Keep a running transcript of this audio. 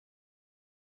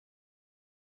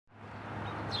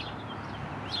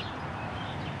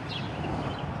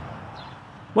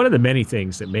One of the many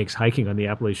things that makes hiking on the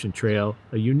Appalachian Trail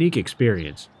a unique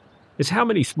experience is how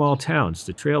many small towns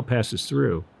the trail passes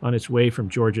through on its way from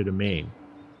Georgia to Maine.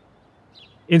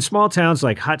 In small towns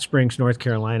like Hot Springs, North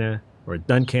Carolina, or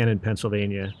Duncannon,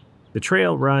 Pennsylvania, the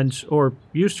trail runs, or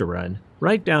used to run,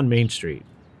 right down Main Street.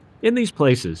 In these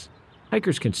places,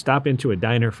 hikers can stop into a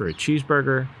diner for a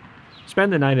cheeseburger,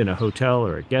 spend the night in a hotel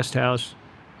or a guest house,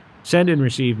 send and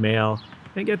receive mail,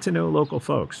 and get to know local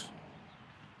folks.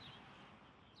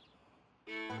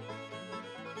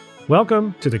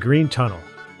 Welcome to the Green Tunnel,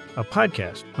 a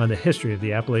podcast on the history of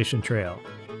the Appalachian Trail.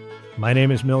 My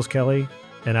name is Mills Kelly,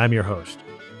 and I'm your host.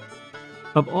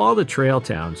 Of all the trail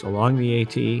towns along the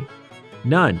AT,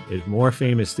 none is more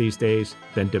famous these days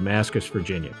than Damascus,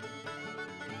 Virginia.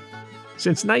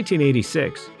 Since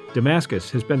 1986, Damascus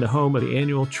has been the home of the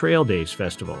annual Trail Days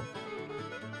Festival.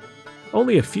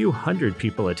 Only a few hundred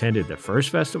people attended the first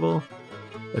festival,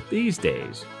 but these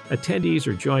days, attendees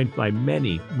are joined by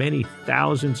many, many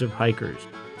thousands of hikers,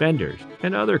 vendors,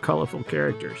 and other colorful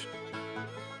characters.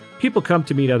 People come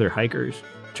to meet other hikers,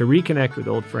 to reconnect with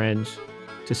old friends,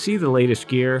 to see the latest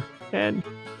gear, and,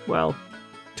 well,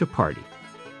 to party.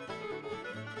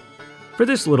 For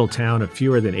this little town of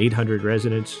fewer than 800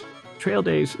 residents, Trail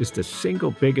Days is the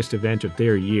single biggest event of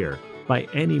their year by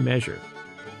any measure.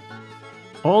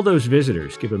 All those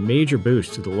visitors give a major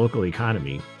boost to the local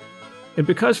economy, and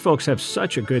because folks have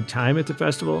such a good time at the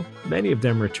festival, many of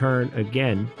them return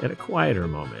again at a quieter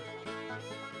moment.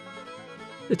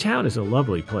 The town is a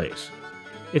lovely place.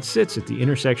 It sits at the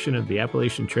intersection of the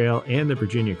Appalachian Trail and the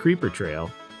Virginia Creeper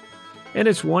Trail, and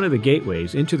it's one of the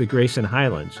gateways into the Grayson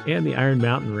Highlands and the Iron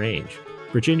Mountain Range,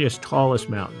 Virginia's tallest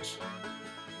mountains.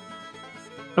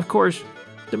 Of course,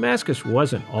 Damascus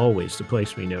wasn't always the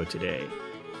place we know today.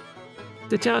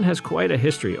 The town has quite a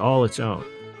history all its own.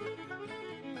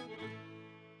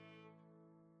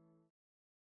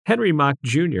 Henry Mock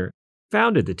Jr.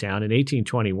 founded the town in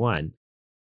 1821,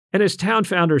 and as town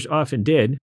founders often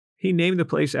did, he named the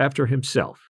place after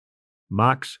himself,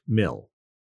 Mock's Mill.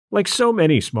 Like so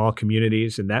many small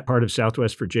communities in that part of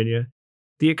Southwest Virginia,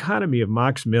 the economy of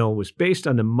Mock's Mill was based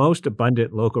on the most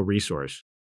abundant local resource,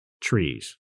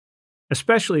 trees,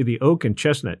 especially the oak and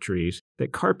chestnut trees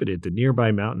that carpeted the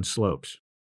nearby mountain slopes.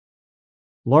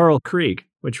 Laurel Creek,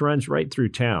 which runs right through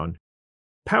town,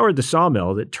 powered the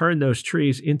sawmill that turned those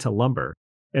trees into lumber,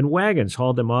 and wagons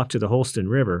hauled them off to the Holston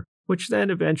River, which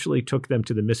then eventually took them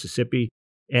to the Mississippi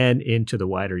and into the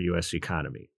wider U.S.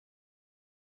 economy.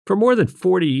 For more than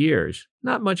 40 years,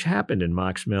 not much happened in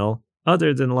Mock's Mill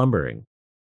other than lumbering.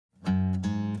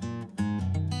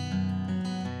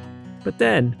 But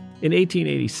then, in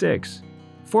 1886,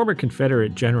 former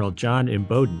Confederate General John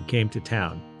Imboden came to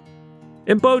town.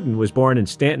 Imboden was born in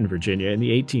Stanton, Virginia in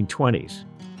the 1820s.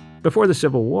 Before the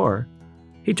Civil War,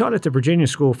 he taught at the Virginia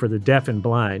School for the Deaf and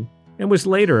Blind and was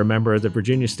later a member of the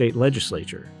Virginia State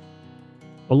Legislature.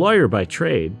 A lawyer by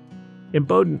trade,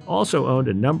 Imboden also owned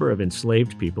a number of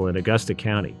enslaved people in Augusta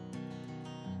County.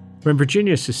 When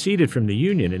Virginia seceded from the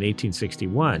Union in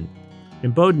 1861,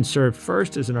 Imboden served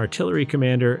first as an artillery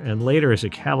commander and later as a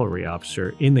cavalry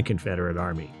officer in the Confederate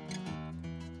Army.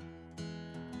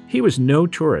 He was no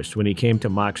tourist when he came to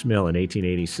Mock's Mill in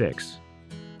 1886.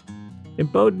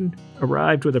 Imboden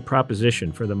arrived with a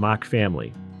proposition for the Mock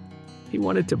family. He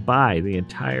wanted to buy the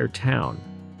entire town.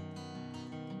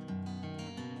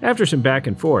 After some back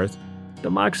and forth, the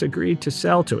Mocks agreed to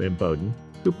sell to Imboden,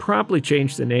 who promptly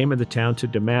changed the name of the town to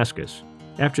Damascus,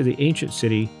 after the ancient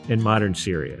city in modern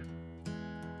Syria.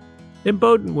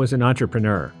 Imboden was an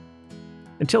entrepreneur.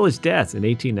 Until his death in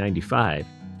 1895,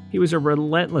 he was a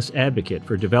relentless advocate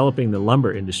for developing the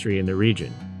lumber industry in the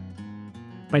region.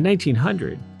 By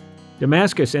 1900,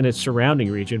 Damascus and its surrounding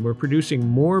region were producing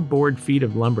more board feet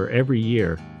of lumber every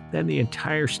year than the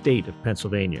entire state of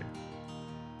Pennsylvania.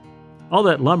 All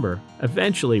that lumber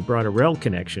eventually brought a rail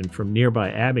connection from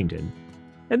nearby Abingdon,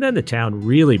 and then the town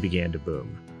really began to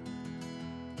boom.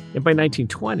 And by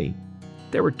 1920,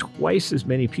 there were twice as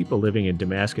many people living in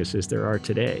Damascus as there are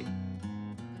today.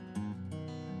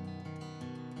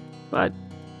 But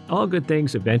all good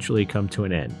things eventually come to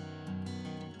an end.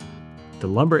 The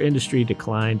lumber industry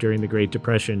declined during the Great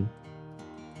Depression.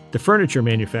 The furniture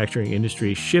manufacturing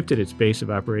industry shifted its base of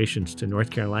operations to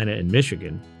North Carolina and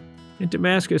Michigan, and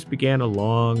Damascus began a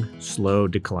long, slow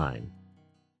decline.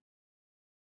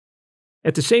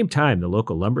 At the same time the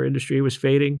local lumber industry was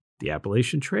fading, the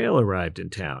Appalachian Trail arrived in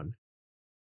town.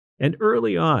 And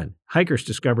early on, hikers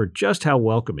discovered just how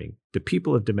welcoming the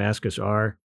people of Damascus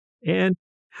are and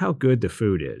how good the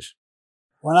food is.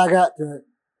 When I got to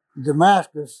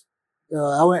Damascus,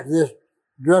 I went to this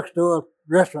drugstore,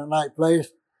 restaurant-like place,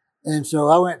 and so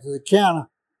I went to the counter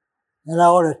and I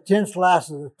ordered 10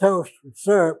 slices of toast with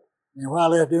syrup, and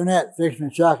while I was doing that, fixing a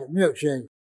chocolate milkshake.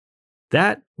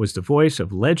 That was the voice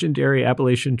of legendary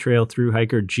Appalachian Trail thru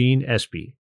hiker Gene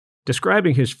Espy,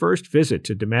 describing his first visit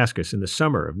to Damascus in the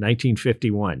summer of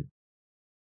 1951.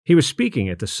 He was speaking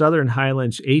at the Southern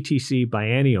Highlands ATC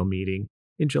Biennial meeting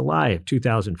in July of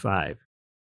 2005.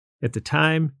 At the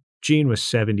time, Gene was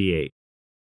 78.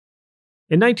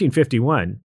 In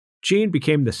 1951, Gene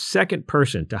became the second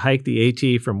person to hike the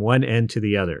AT from one end to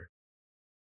the other.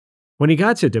 When he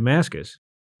got to Damascus,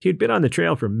 he had been on the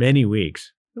trail for many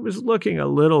weeks and was looking a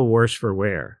little worse for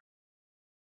wear.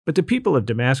 But the people of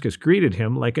Damascus greeted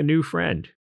him like a new friend.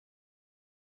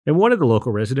 And one of the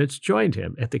local residents joined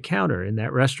him at the counter in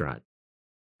that restaurant.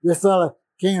 This fella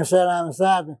came and sat down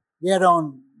beside me. He had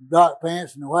on dark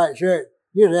pants and a white shirt.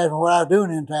 He was asking what I was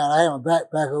doing in town. I had my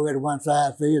backpack over to one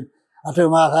side, see, and I told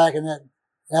him I was hiking that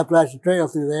Appalachian Trail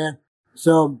through there.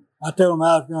 So I told him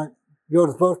I was going to go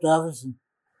to the post office and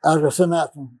I was going to send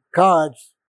out some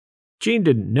cards. Gene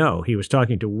didn't know he was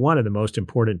talking to one of the most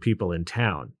important people in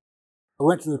town. I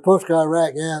went to the postcard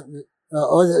rack, and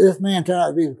this man turned out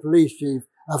to be the police chief.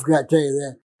 I forgot to tell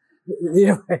you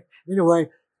that. Anyway,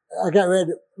 I got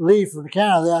ready to leave from the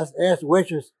counter there. I asked the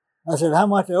waitress, I said, how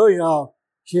much I owe you all?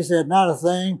 She said, not a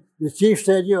thing. The chief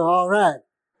said you're all right.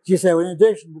 She said, well, in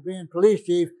addition to being police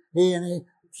chief,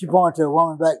 she pointed to a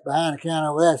woman back behind the counter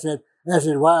over there, said, that's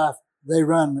his wife. They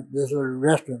run this little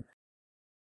restaurant.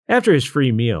 After his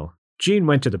free meal, Gene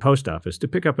went to the post office to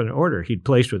pick up an order he'd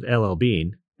placed with LL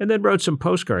Bean, and then wrote some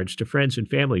postcards to friends and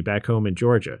family back home in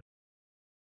Georgia.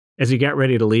 As he got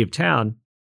ready to leave town,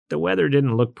 the weather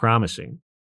didn't look promising.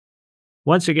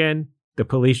 Once again, the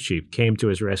police chief came to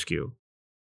his rescue.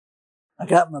 I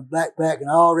got my backpack and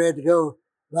all ready to go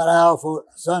about an hour before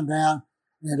sundown,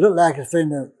 and it looked like it's going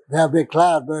to have a big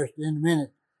cloud burst in a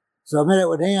minute. So I met up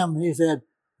with him, and he said,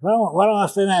 why don't I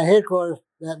stay down at headquarters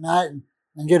that night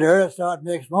and get an early start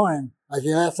next morning? I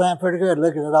said, that sounds pretty good,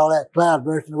 looking at all that cloud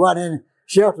bursting. There wasn't any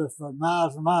shelters for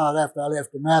miles and miles after I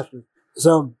left Damascus.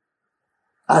 So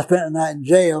I spent the night in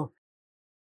jail.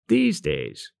 These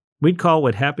days, we'd call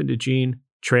what happened to Gene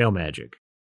trail magic.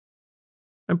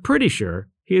 I'm pretty sure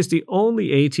he is the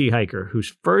only AT hiker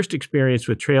whose first experience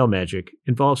with trail magic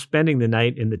involved spending the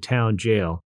night in the town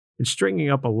jail and stringing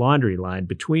up a laundry line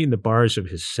between the bars of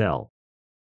his cell.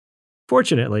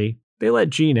 Fortunately, they let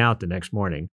Gene out the next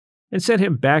morning and sent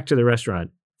him back to the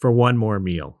restaurant for one more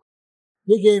meal.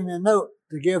 He gave me a note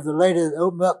to give the lady that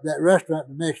opened up that restaurant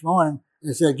the next morning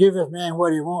and said, give this man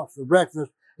what he wants for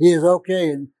breakfast. He is okay,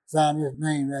 and signed his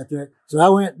name right there. So I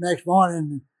went the next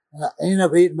morning and I ended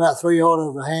up eating about 3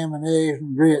 orders of ham and eggs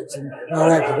and grits and all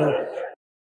that stuff.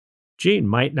 Gene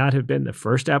might not have been the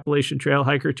first Appalachian Trail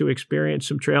hiker to experience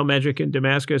some trail magic in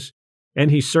Damascus,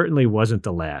 and he certainly wasn't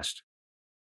the last.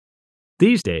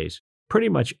 These days, pretty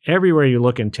much everywhere you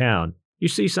look in town, you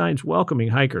see signs welcoming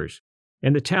hikers,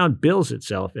 and the town bills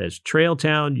itself as Trail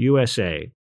Town,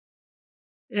 USA.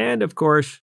 And of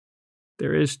course,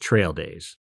 there is Trail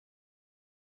Days.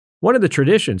 One of the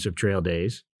traditions of Trail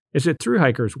Days is that thru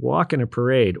hikers walk in a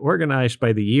parade organized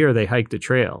by the year they hike the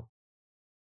trail.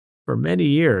 For many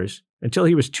years, until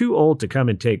he was too old to come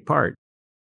and take part,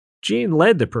 Gene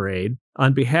led the parade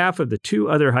on behalf of the 2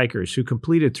 other hikers who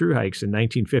completed thru hikes in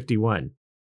 1951.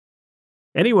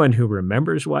 Anyone who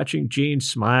remembers watching Gene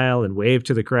smile and wave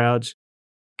to the crowds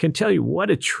can tell you what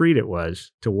a treat it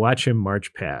was to watch him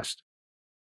march past.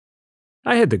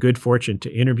 I had the good fortune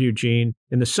to interview Gene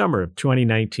in the summer of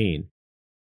 2019,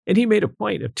 and he made a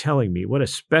point of telling me what a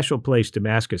special place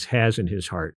Damascus has in his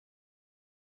heart.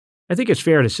 I think it's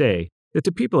fair to say that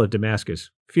the people of Damascus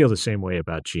feel the same way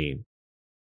about Gene.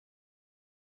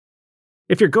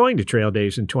 If you're going to Trail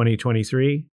Days in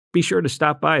 2023, be sure to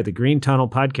stop by the Green Tunnel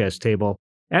podcast table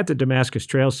at the Damascus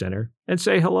Trail Center and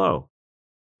say hello.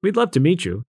 We'd love to meet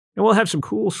you, and we'll have some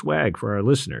cool swag for our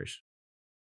listeners.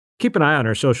 Keep an eye on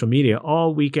our social media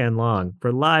all weekend long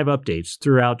for live updates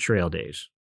throughout Trail Days.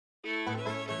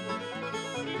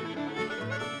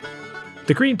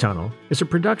 The Green Tunnel is a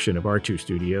production of R2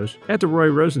 Studios at the Roy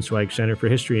Rosenzweig Center for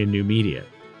History and New Media.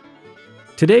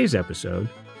 Today's episode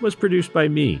was produced by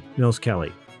me, Nils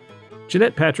Kelly.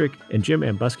 Jeanette Patrick and Jim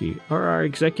Ambuski are our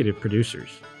executive producers.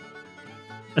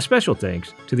 A special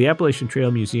thanks to the Appalachian Trail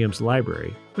Museum's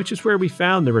library, which is where we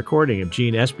found the recording of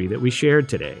Gene Espy that we shared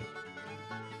today.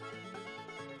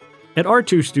 At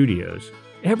R2 Studios,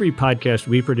 every podcast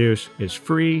we produce is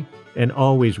free and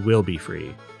always will be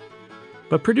free.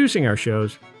 But producing our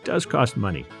shows does cost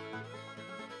money.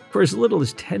 For as little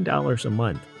as $10 a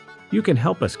month, you can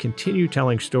help us continue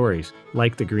telling stories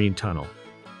like the Green Tunnel.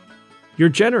 Your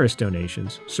generous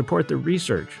donations support the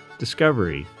research,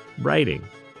 discovery, writing,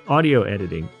 audio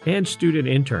editing, and student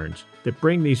interns that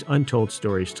bring these untold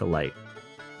stories to light.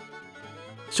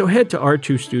 So head to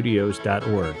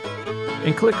r2studios.org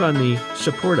and click on the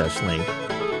Support Us link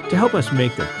to help us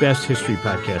make the best history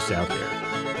podcasts out there.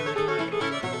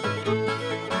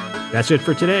 That's it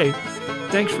for today.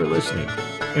 Thanks for listening,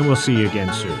 and we'll see you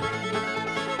again soon.